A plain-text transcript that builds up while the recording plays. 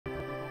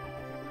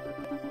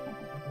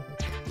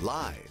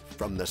Live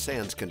from the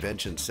Sands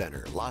Convention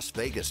Center, Las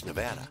Vegas,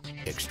 Nevada,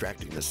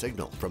 extracting the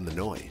signal from the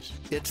noise.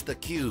 It's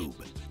theCUBE,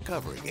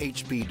 covering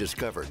HP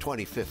Discover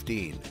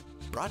 2015.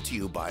 Brought to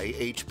you by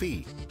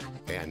HP.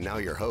 And now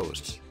your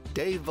hosts,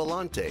 Dave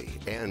Vellante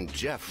and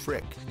Jeff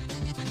Frick.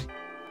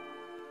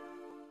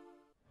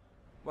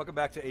 Welcome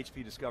back to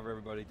HP Discover,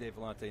 everybody. Dave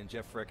Vellante and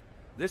Jeff Frick.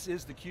 This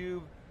is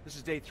theCUBE. This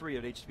is day 3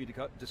 of HP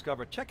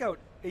Discover. Check out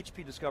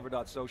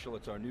hpdiscover.social.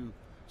 It's our new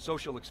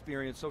social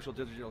experience, social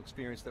digital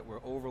experience that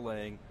we're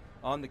overlaying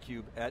on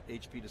theCUBE at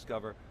HP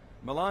Discover.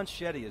 Milan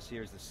Shetti is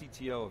here, he's the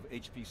CTO of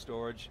HP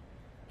Storage.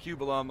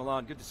 CUBE alum,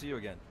 Milan, good to see you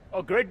again.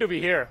 Oh, great to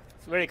be here.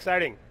 It's very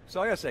exciting. So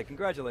I got to say,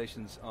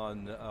 congratulations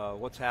on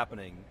what's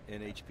happening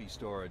in HP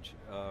Storage.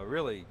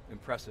 Really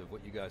impressive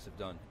what you guys have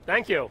done.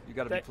 Thank you. You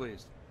got to be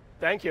pleased.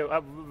 Thank you,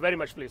 very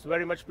much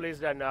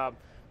pleased and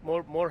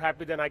more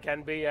happy than I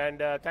can be, and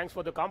thanks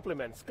for the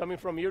compliments. Coming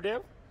from you,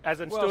 Dave, as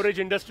a storage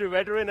industry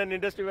veteran and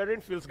industry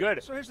veteran, feels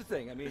good. So here's the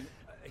thing, I mean,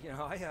 you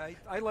know,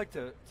 I like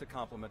to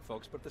compliment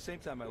folks, but at the same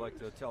time I like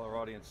to tell our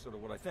audience sort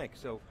of what I think.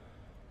 So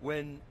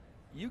when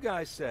you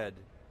guys said,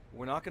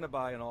 we're not going to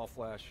buy an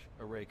all-flash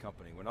array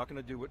company, we're not going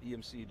to do what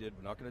EMC did,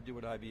 we're not going to do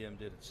what IBM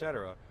did, et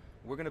cetera,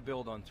 we're going to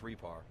build on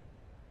 3PAR.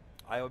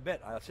 I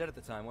admit, I said at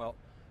the time, well,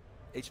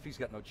 HP's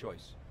got no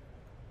choice.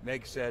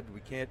 Meg said we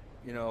can't,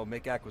 you know,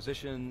 make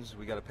acquisitions,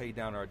 we got to pay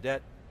down our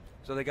debt,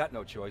 so they got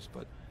no choice,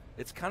 but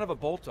it's kind of a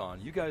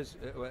bolt-on. You guys,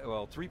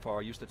 well,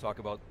 3PAR used to talk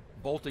about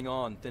bolting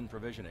on thin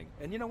provisioning,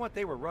 and you know what,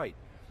 they were right.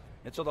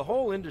 And so the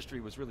whole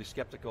industry was really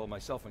skeptical,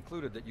 myself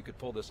included, that you could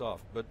pull this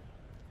off, but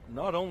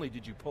not only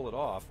did you pull it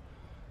off,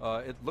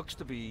 it looks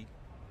to be,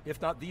 if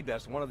not the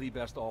best, one of the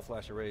best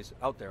all-flash arrays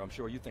out there. I'm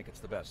sure you think it's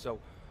the best. So,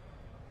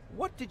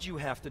 what did you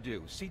have to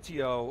do,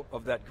 CTO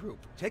of that group?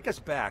 Take us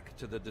back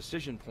to the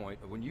decision point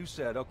of when you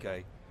said,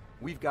 okay,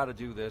 we've got to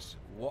do this.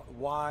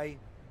 Why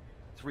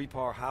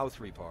 3PAR, how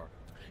 3PAR?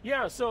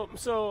 Yeah, so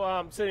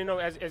you know,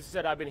 as you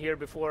said, I've been here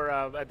before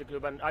at the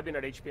club, and I've been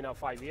at HP now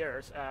 5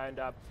 years, and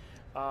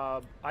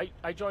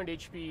I joined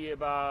HP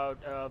about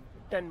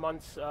 10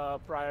 months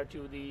prior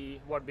to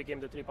what became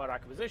the 3PAR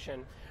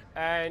acquisition,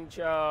 and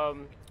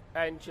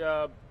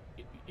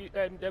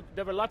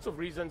there were lots of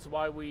reasons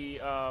why we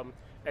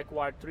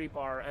acquired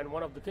 3PAR, and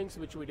one of the things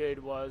which we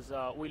did was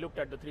we looked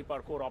at the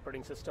 3PAR core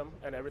operating system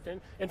and everything.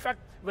 In fact,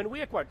 when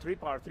we acquired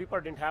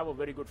 3PAR didn't have a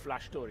very good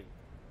flash story.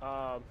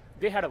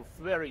 They had a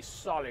very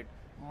solid,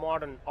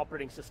 modern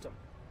operating system.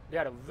 They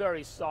had a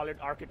very solid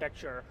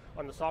architecture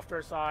on the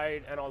software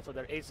side and also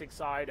their ASIC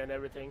side and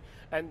everything.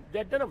 And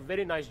they'd done a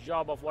very nice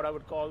job of what I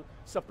would call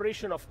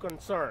separation of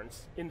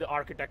concerns in the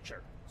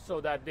architecture,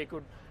 so that they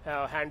could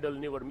handle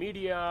newer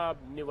media,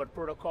 newer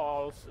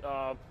protocols.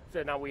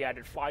 So now we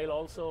added file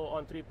also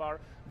on 3PAR.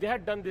 They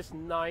had done this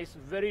nice,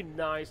 very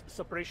nice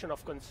separation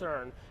of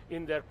concern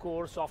in their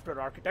core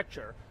software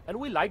architecture, and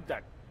we liked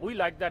that. We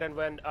liked that, and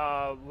when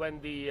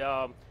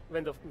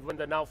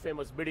the now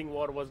famous bidding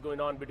war was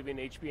going on between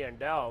HP and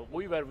Dell,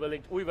 we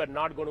were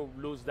not going to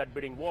lose that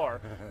bidding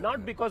war.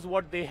 Not because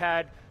what they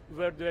had,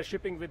 where they're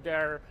shipping with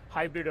their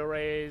hybrid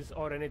arrays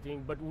or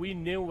anything, but we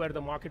knew where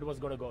the market was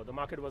going to go. The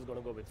market was going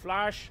to go with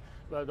flash,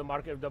 well, the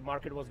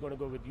market was going to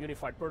go with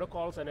unified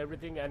protocols and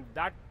everything, and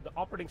the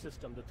operating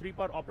system, the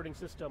 3PAR operating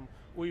system,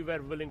 we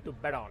were willing to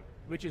bet on,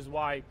 which is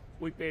why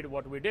we paid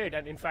what we did.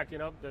 And in fact, you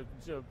know,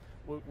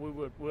 we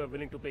were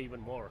willing to pay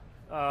even more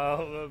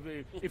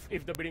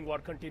if the bidding war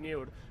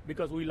continued,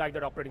 because we like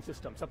that operating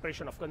system.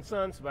 Separation of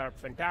concerns were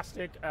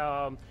fantastic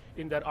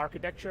in their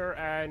architecture,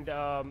 and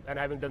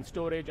having done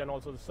storage and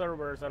also the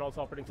servers and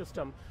also operating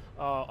system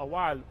a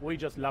while, we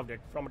just loved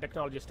it from a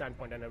technology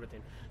standpoint and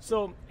everything.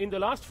 So in the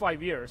last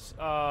 5 years,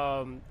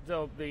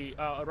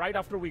 right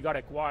after we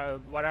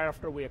acquired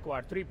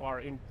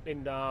 3PAR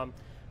in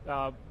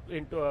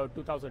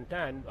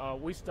 2010,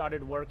 we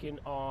started working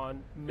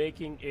on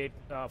making it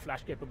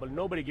flash capable.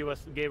 Nobody gave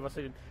us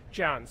a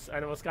chance,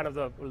 and it was kind of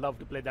the love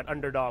to play that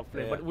underdog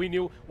play, but we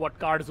knew what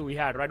cards we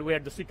had, right? We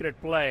had the secret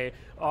play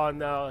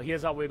on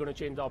here's how we're going to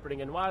change the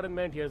operating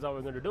environment, here's how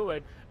we're going to do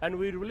it, and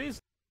we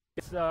released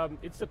it's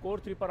the core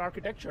 3PAR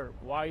architecture.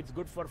 Why it's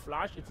good for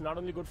flash? It's not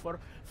only good for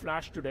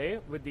flash today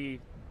with the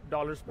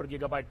dollars per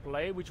gigabyte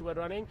play which we're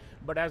running,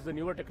 but as the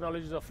newer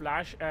technologies of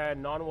flash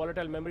and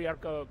non-volatile memory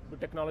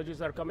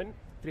technologies are coming,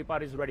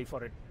 3PAR is ready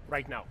for it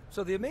right now.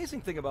 So the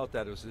amazing thing about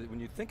that is that when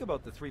you think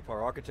about the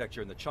 3PAR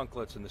architecture and the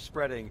chunklets and the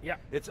spreading,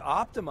 it's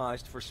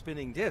optimized for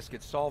spinning disk.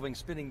 It's solving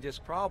spinning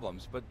disk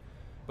problems, but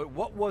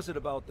what was it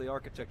about the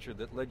architecture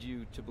that led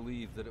you to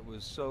believe that it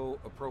was so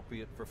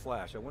appropriate for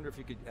flash? I wonder if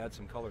you could add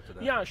some color to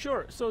that. Yeah,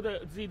 sure. So the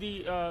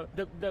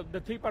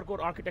 3PAR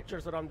core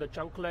architectures around the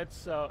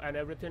chunklets and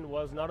everything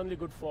was not only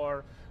good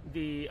for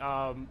the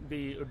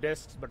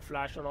disks, but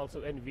flash and also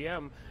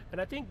NVM.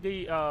 And I think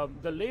the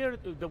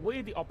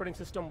way the operating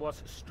system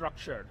was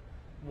structured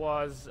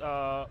was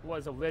a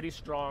very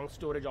strong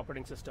storage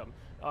operating system.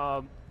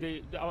 I'll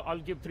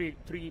give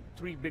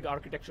three big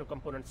architectural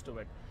components to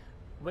it.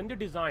 When they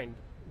designed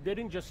they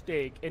didn't just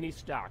take any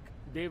stack.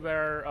 They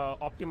were,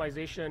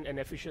 optimization and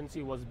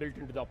efficiency was built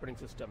into the operating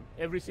system.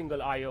 Every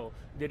single I/O,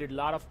 they did a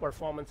lot of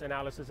performance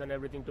analysis and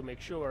everything to make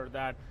sure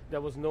that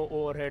there was no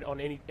overhead on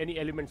any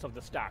elements of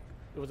the stack.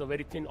 It was a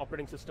very thin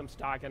operating system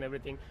stack and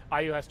everything.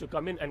 I/O has to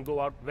come in and go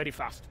out very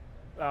fast.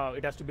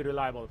 It has to be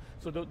reliable.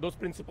 So those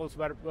principles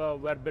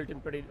were built in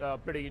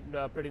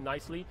pretty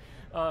nicely.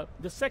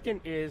 The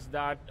second is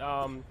that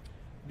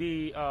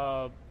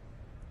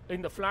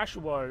in the flash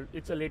world,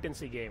 it's a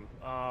latency game.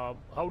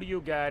 How do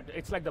you get,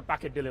 it's like the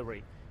packet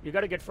delivery. You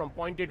got to get from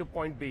point A to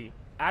point B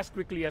as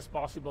quickly as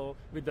possible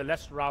with the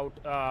less route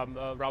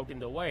in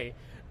the way.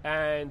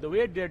 And the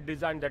way they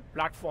designed that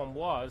platform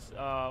is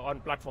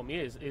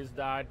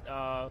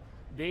that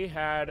they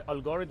had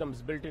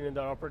algorithms built in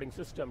their operating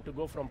system to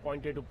go from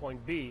point A to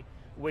point B,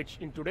 which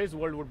in today's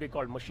world would be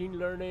called machine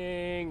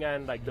learning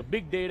and like the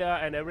big data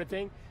and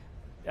everything.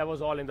 That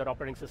was all in their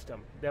operating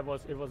system. It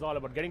was all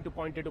about getting to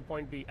point A to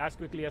point B as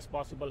quickly as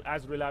possible,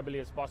 as reliably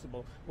as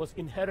possible, was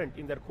inherent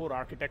in their core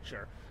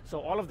architecture.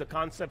 So all of the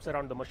concepts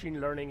around the machine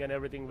learning and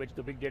everything which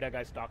the big data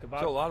guys talk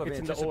about, so a lot of it's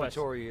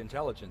anticipatory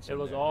intelligence It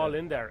was all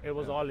in there. It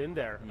was all in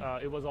there.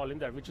 It was all in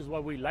there, which is why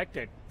we liked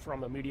it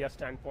from a media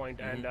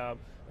standpoint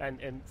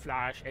and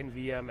Flash and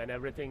VM and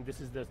everything. This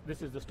is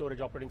the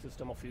storage operating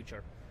system of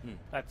future.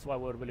 That's why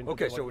we're willing to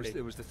do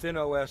it was the thin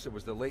OS, it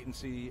was the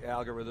latency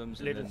algorithms,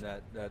 and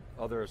then that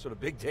other sort of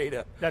big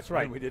data. That's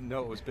right. We didn't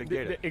know it was big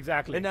data.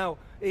 Exactly. And now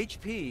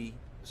HP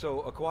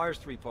acquires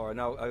 3PAR.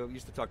 Now I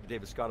used to talk to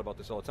David Scott about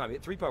this all the time.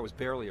 3PAR was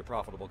barely a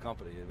profitable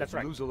company. It That's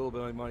right. Lose a little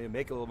bit of money and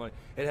make a little money.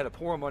 It had to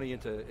pour money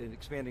into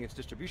expanding its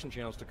distribution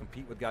channels to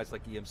compete with guys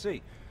like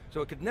EMC.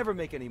 So it could never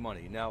make any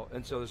money now,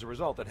 and so as a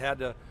result, it had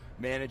to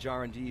manage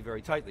R&D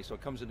very tightly. So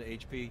it comes into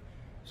HP.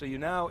 So you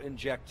now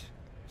inject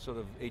sort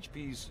of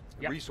HP's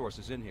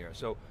resources in here.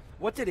 So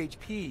what did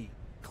HP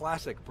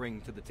Classic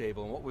bring to the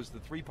table, and what was the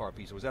 3PAR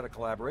piece? Was that a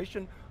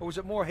collaboration, or was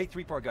it more, hey,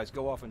 3PAR guys,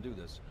 go off and do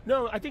this?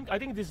 No, I think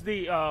this is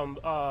the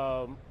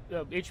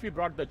HP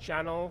brought the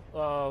channel,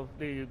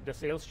 the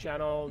sales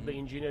channel, the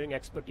engineering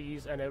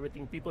expertise, and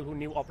everything. People who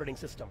knew operating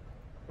system,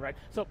 right?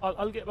 So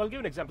I'll give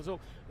an example.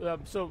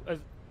 So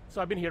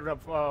I've been here at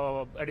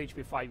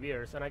HP 5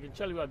 years, and I can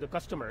tell you the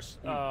customers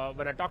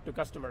when I talk to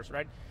customers,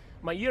 right?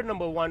 My year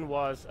number one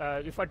was,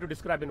 if I had to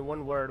describe in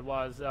one word,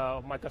 was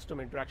my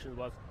customer interaction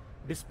was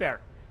despair.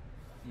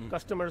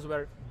 Customers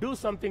were, do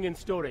something in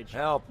storage.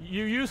 Help.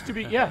 You used to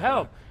be,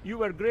 help. You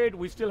were great,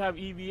 we still have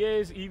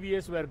EVAs.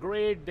 EVAs were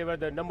great, they were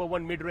the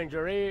 #1 mid-range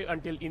array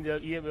until in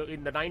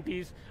the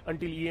 90s,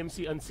 until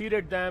EMC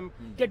unseated them.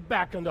 Get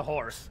back on the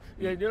horse.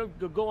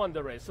 Go on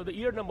the race. So the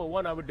year number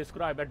one I would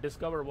describe at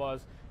Discover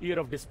was year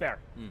of despair.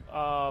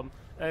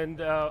 And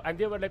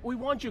they were like, we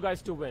want you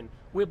guys to win.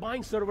 We're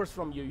buying servers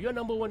from you. You're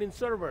 #1 in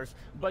servers,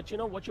 but you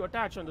know what you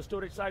attach on the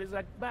storage side is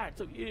like bad.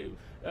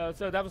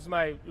 So that was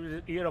my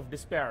year of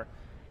despair.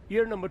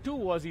 Year number two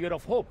was year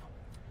of hope,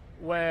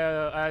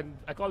 and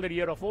I call it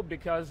year of hope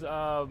because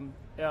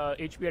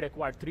HP had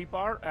acquired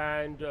 3PAR,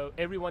 and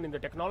everyone in the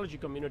technology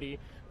community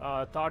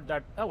thought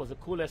that was the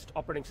coolest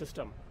operating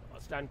system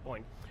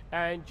standpoint.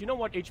 And you know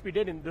what HP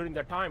did during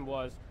that time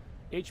was,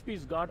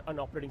 HP's got an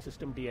operating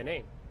system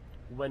DNA.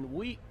 When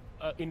we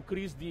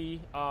increased the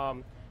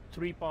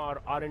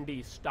 3PAR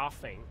R&D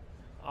staffing,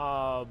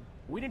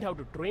 we didn't have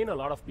to train a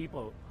lot of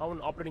people how an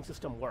operating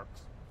system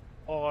works,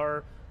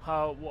 or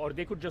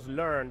they could just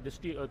learn this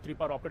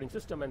 3PAR operating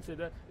system and say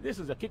that this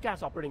is a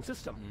kick-ass operating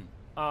system.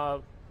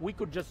 We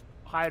could just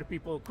hire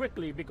people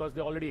quickly because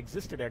they already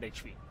existed at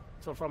HP.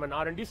 So from an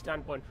R&D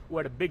standpoint, we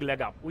had a big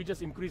leg up. We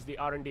just increased the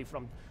R&D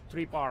from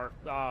 3PAR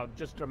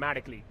just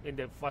dramatically in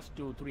the first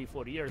 2, 3,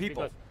 4 years.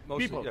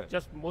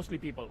 Mostly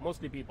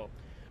people.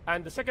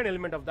 And the second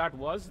element of that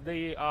was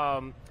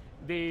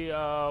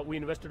we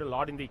invested a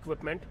lot in the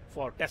equipment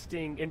for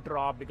testing,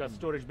 interop, because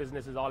storage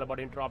business is all about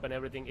interop and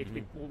everything.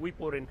 We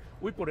put in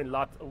a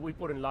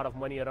lot of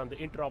money around the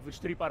interop, which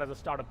 3PAR as a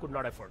startup could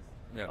not afford.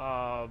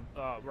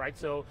 Right.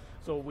 So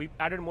we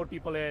added more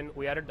people in.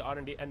 We added the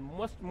R&D, and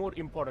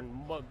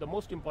the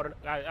most important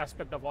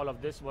aspect of all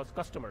of this was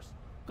customers.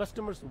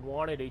 Customers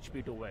wanted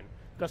HP to win.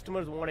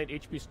 Customers wanted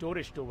HP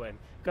storage to win.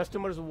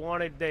 Customers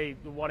wanted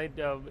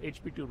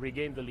HP to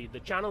regain the lead. The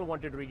channel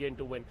wanted regain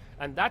to win,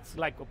 and that's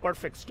like a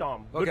perfect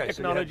storm. Good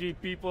technology,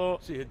 people.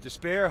 So you had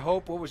despair,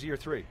 hope. What was year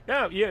three?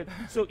 Yeah.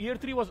 So year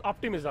three was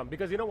optimism,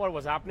 because you know what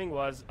was happening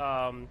was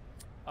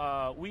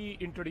we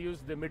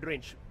introduced the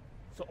mid-range.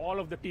 So all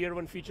of the tier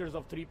 1 features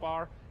of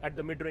 3PAR at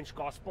the mid-range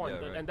cost point,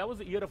 and that was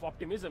the year of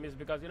optimism, is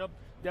because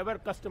there were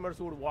customers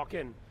who would walk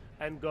in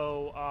and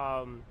go,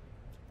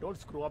 don't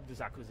screw up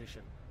this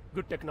acquisition.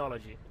 Good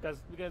technology,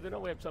 because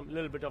we have some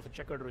little bit of a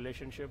checkered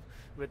relationship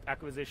with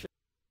acquisition.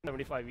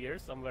 75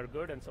 years, some were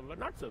good and some were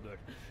not so good.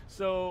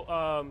 So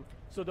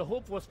the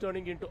hope was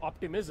turning into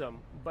optimism,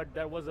 but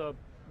there was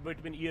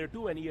between year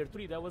 2 and year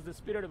 3, there was this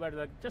period where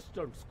like, just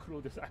don't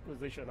screw this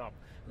acquisition up,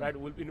 right?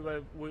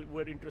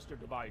 We're interested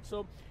to buy it.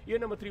 So year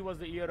number 3 was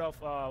the year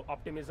of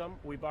optimism.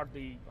 We brought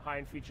the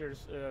high-end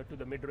features to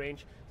the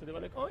mid-range. So they were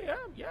like, oh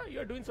yeah,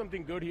 you're doing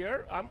something good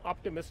here. I'm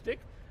optimistic.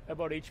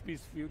 about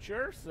HP's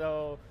future.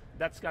 So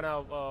that's kind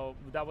of,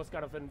 that was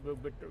kind of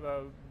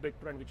a big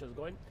trend which was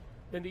going.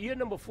 Then the year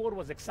number 4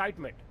 was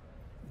excitement,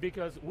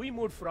 because we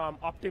moved from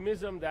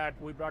optimism that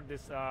we brought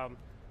this,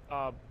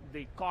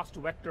 the cost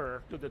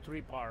vector to the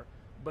 3-par,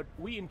 but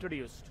we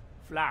introduced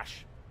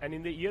Flash. And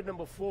in the year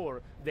number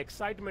 4, the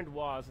excitement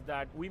was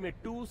that we made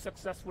 2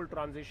 successful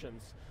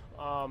transitions.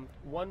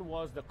 One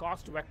was the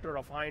cost vector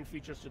of high-end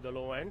features to the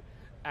low end,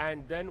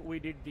 and then we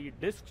did the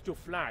disk to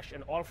flash,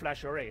 an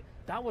all-flash array.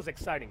 That was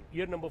exciting.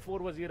 Year number 4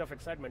 was year of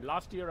excitement.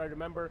 Last year, I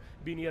remember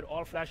being here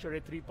all-flash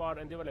array 3-par,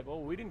 and they were like, oh,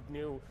 we didn't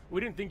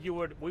think you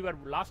would. We were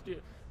last year,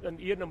 in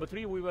year number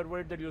 3, we were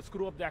worried that you'll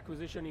screw up the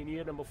acquisition. In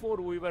year number 4,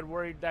 we were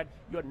worried that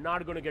you're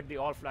not going to get the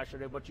all-flash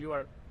array, but you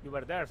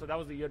were there. So that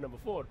was the year number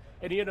 4.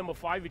 And year number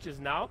 5, which is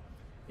now,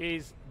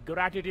 is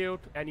gratitude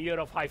and year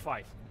of high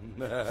five.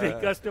 The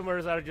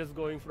customers are just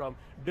going from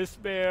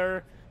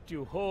despair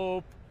to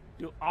hope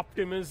to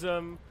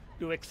optimism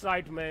to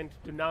excitement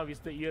to now is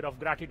the year of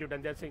gratitude,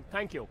 and they're saying,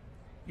 thank you,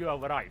 you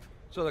have arrived.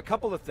 So a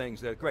couple of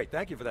things that, great,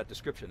 thank you for that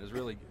description, is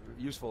really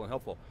useful and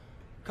helpful.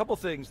 A couple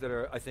things that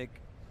are, I think,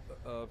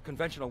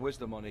 conventional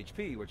wisdom on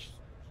HP, which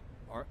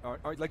are,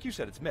 like you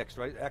said, it's mixed,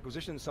 right?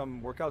 Acquisitions,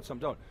 some work out, some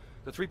don't.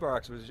 The 3-par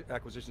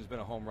acquisition has been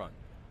a home run.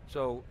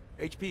 So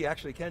HP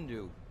actually can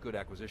do good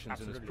acquisitions.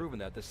 Absolutely. And has proven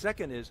that. The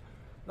second is,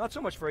 not so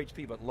much for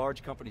HP, but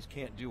large companies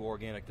can't do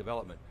organic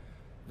development.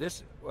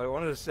 This, what I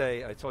wanted to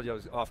say, I told you I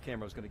was off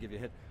camera, I was going to give you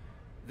a hint.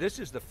 This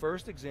is the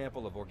first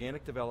example of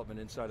organic development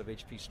inside of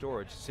HP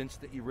storage since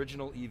the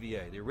original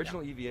EVA. The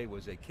original EVA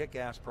was a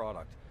kick-ass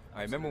product.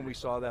 I remember when we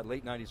saw that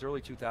late 90s,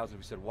 early 2000s,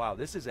 we said, wow,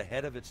 this is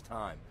ahead of its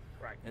time.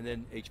 Right. And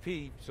then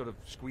HP sort of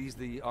squeezed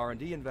the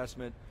R&D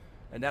investment,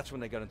 and that's when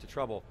they got into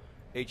trouble.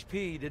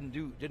 HP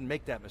didn't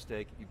make that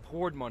mistake. You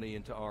poured money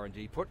into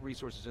R&D, put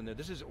resources in there.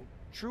 This is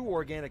true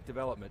organic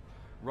development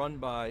run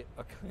by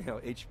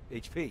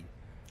HP.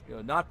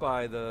 Not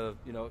by the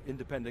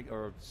independent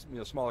or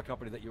smaller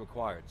company that you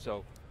acquired.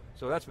 So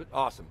that's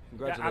awesome.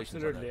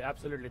 Congratulations. Yeah,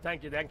 absolutely.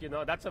 Thank you.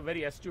 No, that's a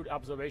very astute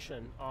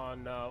observation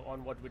on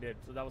what we did.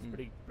 So that was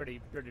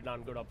pretty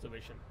darn good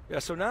observation. Yeah.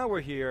 So now we're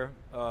here.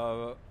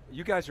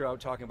 You guys are out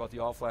talking about the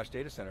all-flash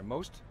data center.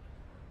 Most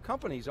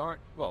companies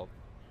aren't. Well,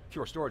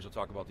 Pure Storage will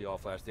talk about the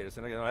all-flash data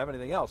center. They don't have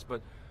anything else.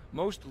 But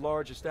most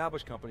large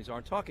established companies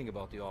aren't talking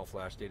about the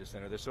all-flash data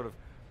center. They're sort of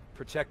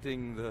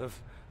protecting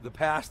the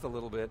past a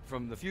little bit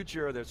from the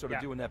future. They're sort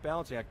of doing that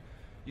balancing act.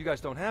 You guys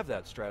don't have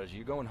that strategy.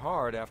 You're going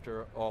hard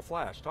after all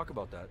flash. Talk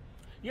about that.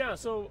 Yeah,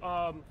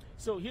 so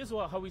here's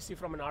how we see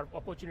from an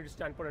opportunity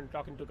standpoint and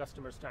talking to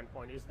customer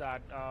standpoint is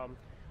that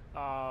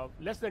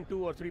less than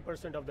 2 or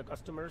 3% of the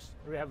customers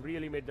have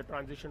really made the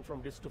transition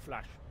from disk to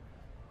flash.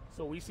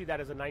 So we see that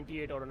as a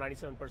 98 or a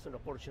 97%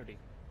 opportunity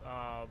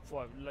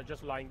for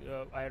just lying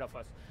ahead of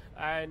us.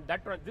 And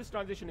that this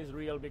transition is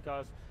real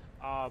because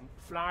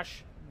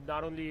flash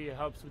not only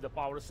helps with the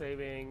power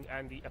saving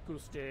and the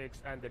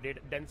acoustics and the data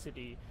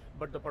density,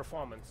 but the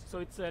performance. So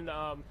it's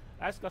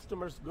as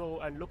customers go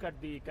and look at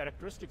the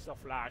characteristics of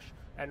flash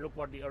and look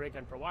what the array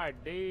can provide,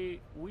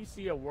 we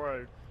see a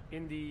world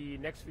in the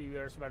next few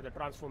years where the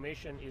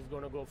transformation is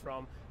going to go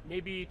from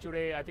maybe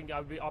today, I think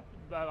I'll be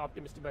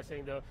optimistic by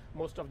saying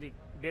most of the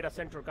data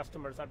center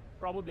customers are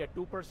probably at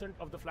 2%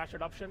 of the flash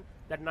adoption,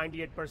 that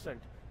 98%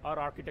 our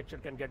architecture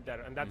can get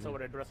there, and that's our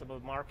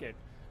addressable market.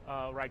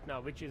 Right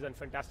now, which is a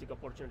fantastic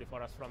opportunity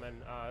for us from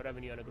a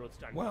revenue and a growth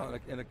standpoint. Well,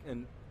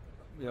 and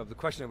the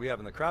question that we have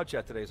in the crowd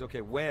chat today is,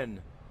 okay,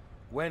 when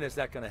is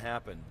that going to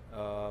happen?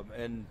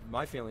 And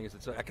my feeling is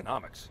it's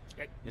economics.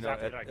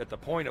 Exactly right. At the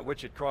point at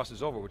which it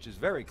crosses over, which is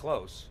very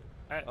close.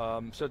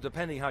 So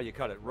depending how you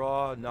cut it,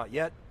 raw, not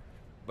yet,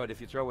 but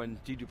if you throw in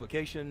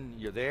deduplication,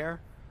 you're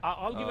there.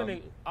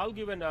 I'll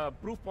give a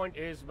proof point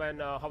is when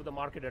how the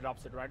market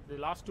adopts it. Right, the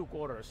last 2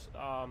 quarters.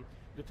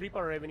 The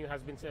 3-par revenue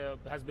has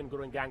been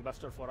growing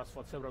gangbuster for us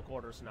for several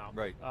quarters now,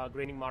 right.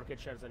 Gaining market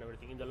shares and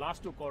everything. In the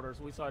last 2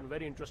 quarters, we saw a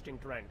very interesting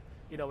trend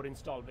in our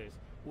install base.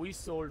 We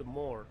sold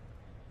more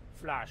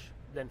flash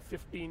than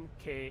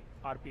 15K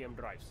RPM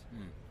drives.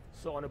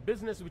 So on a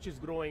business which is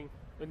growing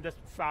in this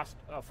fast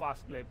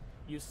clip,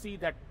 you see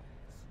that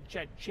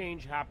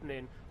change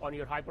happening on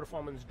your high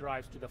performance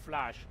drives to the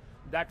flash.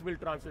 That will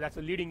transfer. That's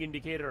a leading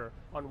indicator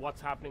on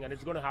what's happening, and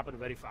it's going to happen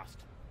very fast.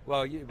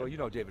 Well, you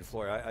know David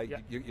Floyer.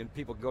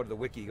 People can go to the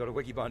wiki, go to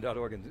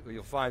wikibon.org, and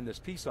you'll find this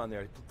piece on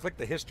there. Click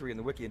the history in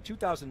the wiki. In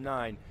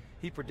 2009,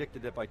 he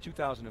predicted that by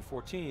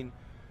 2014,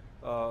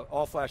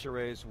 all flash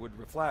arrays would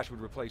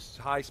replace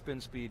high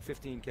spin speed,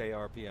 15K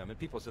RPM. And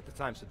people at the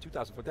time said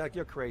 2004,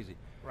 you're crazy.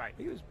 Right.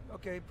 He was,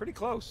 okay, pretty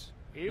close.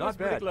 He Not was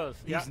bad. pretty close.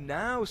 He's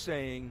now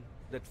saying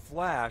that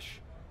flash,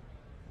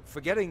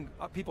 forgetting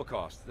people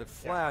cost, that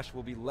flash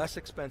will be less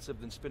expensive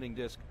than spinning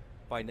disk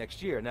by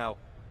next year. Now,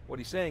 what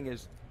he's saying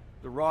is,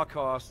 the raw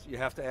cost, you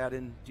have to add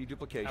in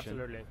deduplication.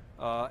 Absolutely.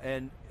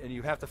 And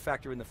you have to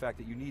factor in the fact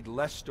that you need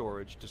less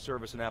storage to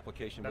service an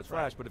application with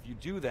flash, but if you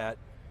do that,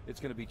 it's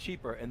going to be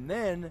cheaper. And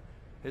then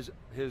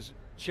his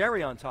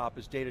cherry on top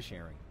is data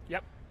sharing.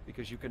 Yep.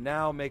 because you can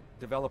now make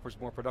developers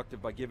more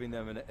productive by giving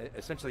them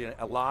essentially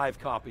a live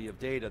copy of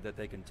data that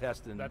they can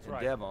test and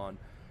dev on,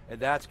 and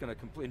that's going to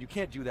complete, and you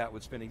can't do that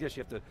with spinning disk.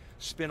 You have to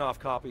spin off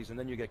copies and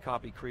then you get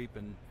copy creep,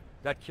 and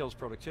that kills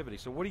productivity.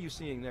 So what are you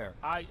seeing there?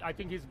 I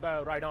think he's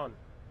right on.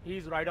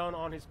 He's right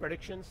on his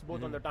predictions,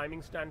 both on the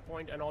timing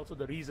standpoint and also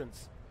the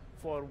reasons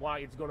for why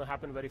it's going to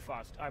happen very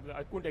fast.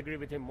 I couldn't agree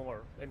with him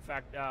more. In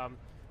fact,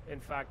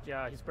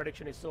 his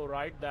prediction is so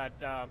right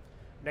that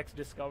next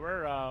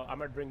Discover, I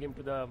might bring him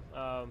to the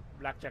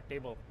blackjack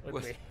table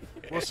with me.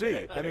 We'll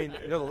see. I mean,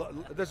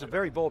 that's a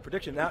very bold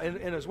prediction. Now,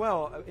 and as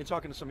well, in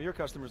talking to some of your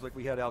customers, like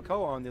we had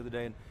Alcoa on the other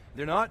day, and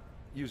they're not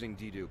using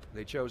dedupe.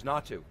 They chose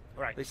not to.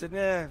 Right. They said,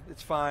 nah,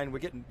 it's fine.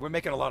 We're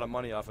making a lot of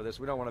money off of this.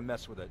 We don't want to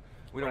mess with it.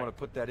 We don't want to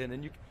put that in.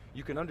 And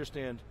you can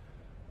understand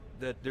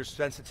that there's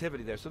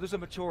sensitivity there. So there's a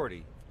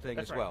maturity thing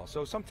as well.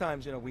 So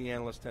sometimes, we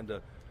analysts tend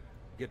to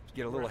get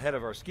a little ahead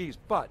of our skis,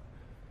 but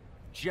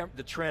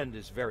the trend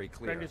is very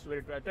clear. Trend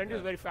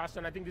is very fast,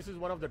 and I think this is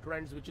one of the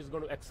trends which is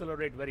going to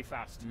accelerate very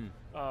fast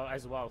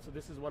as well. So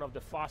this is one of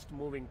the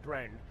fast-moving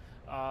trend,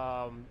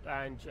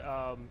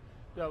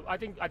 so I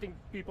think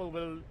people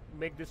will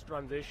make this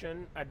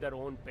transition at their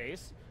own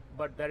pace,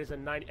 but there is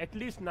at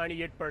least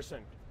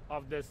 98%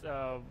 of this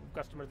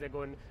customers, they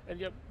go in,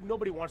 and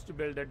nobody wants to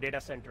build a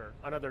data center,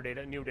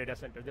 new data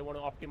center. They want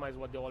to optimize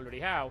what they already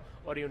have,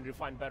 or even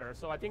refine better.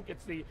 So I think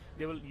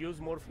they will use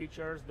more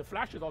features. The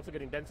flash is also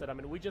getting denser. I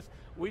mean, we just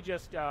 6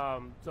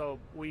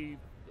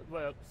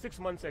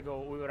 months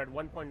ago we were at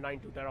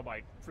 1.92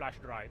 terabyte flash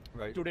drive.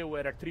 Right. Today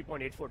we're at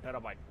 3.84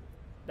 terabyte.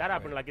 That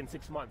happened like in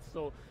 6 months.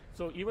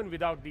 So even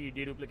without the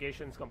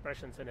deduplications,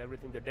 compressions, and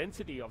everything, the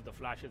density of the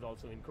flash is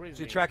also increasing.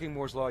 So you're tracking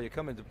Moore's law. The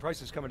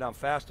price is coming down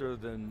faster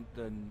than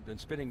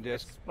spinning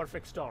disks. It's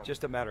perfect storm.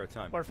 Just a matter of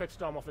time. Perfect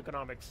storm of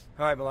economics.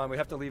 All right, Milan, we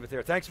have to leave it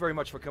there. Thanks very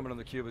much for coming on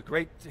theCUBE. It's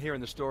great hearing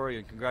the story,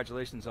 and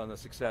congratulations on the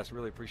success.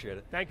 Really appreciate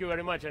it. Thank you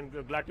very much, and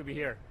glad to be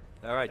here.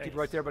 All right, keep it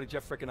right there, buddy.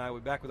 Jeff Frick and I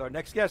will be back with our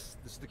next guest.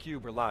 This is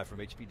theCUBE. We're live from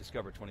HP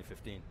Discover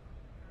 2015.